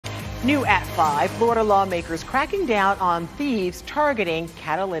New at 5, Florida lawmakers cracking down on thieves targeting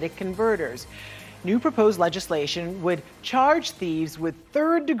catalytic converters. New proposed legislation would charge thieves with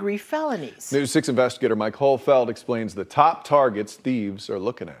third-degree felonies. News 6 investigator Mike Holfeld explains the top targets thieves are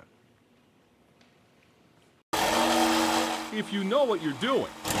looking at. If you know what you're doing,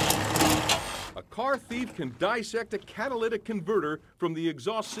 a car thief can dissect a catalytic converter from the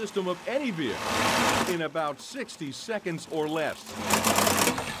exhaust system of any vehicle in about 60 seconds or less.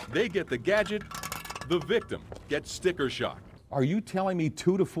 They get the gadget, the victim gets sticker shock. Are you telling me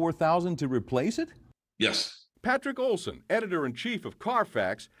 $2,000 to $4,000 to replace it? Yes. Patrick Olson, editor-in-chief of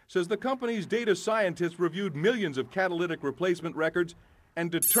Carfax, says the company's data scientists reviewed millions of catalytic replacement records and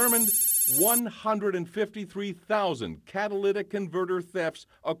determined 153,000 catalytic converter thefts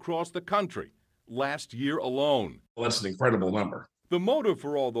across the country last year alone. Well, that's an incredible number. The motive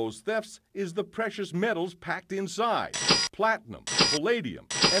for all those thefts is the precious metals packed inside: platinum, palladium,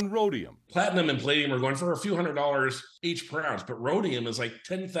 and rhodium. Platinum and palladium are going for a few $100s each per ounce, but rhodium is like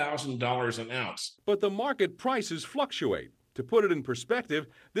 $10,000 an ounce. But the market prices fluctuate. To put it in perspective,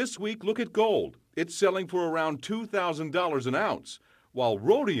 this week look at gold. It's selling for around $2,000 an ounce, while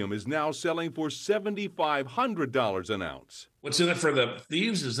rhodium is now selling for $7,500 an ounce. What's in it for the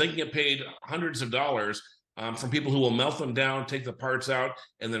thieves is they can get paid hundreds of dollars from people who will melt them down, take the parts out,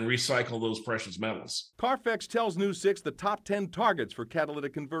 and then recycle those precious metals. Carfax tells News 6 the top 10 targets for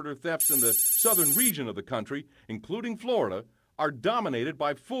catalytic converter thefts in the southern region of the country, including Florida, are dominated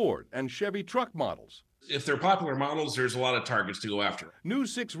by Ford and Chevy truck models. If they're popular models, there's a lot of targets to go after.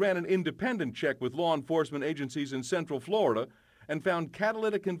 News 6 ran an independent check with law enforcement agencies in Central Florida and found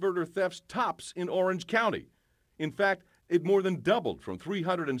catalytic converter thefts tops in Orange County. In fact, it more than doubled from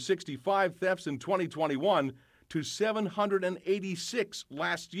 365 thefts in 2021 to 786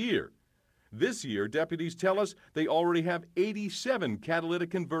 last year. This year, deputies tell us they already have 87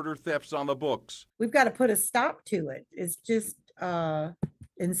 catalytic converter thefts on the books. We've got to put a stop to it. It's just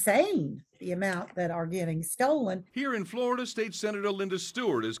insane, the amount that are getting stolen. Here in Florida, State Senator Linda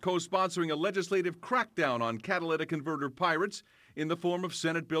Stewart is co-sponsoring a legislative crackdown on catalytic converter pirates in the form of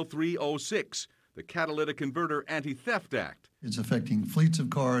Senate Bill 306. The Catalytic Converter Anti-Theft Act. It's affecting fleets of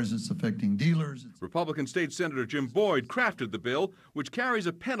cars, it's affecting dealers. Republican State Senator Jim Boyd crafted the bill, which carries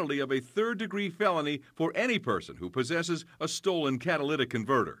a penalty of a third-degree felony for any person who possesses a stolen catalytic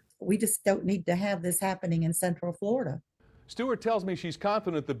converter. We just don't need to have this happening in Central Florida. Stewart tells me she's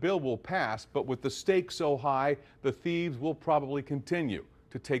confident the bill will pass, but with the stakes so high, the thieves will probably continue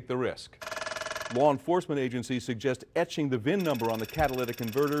to take the risk. Law enforcement agencies suggest etching the VIN number on the catalytic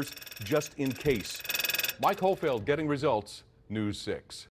converters just in case. Mike Holfeld getting results, News 6.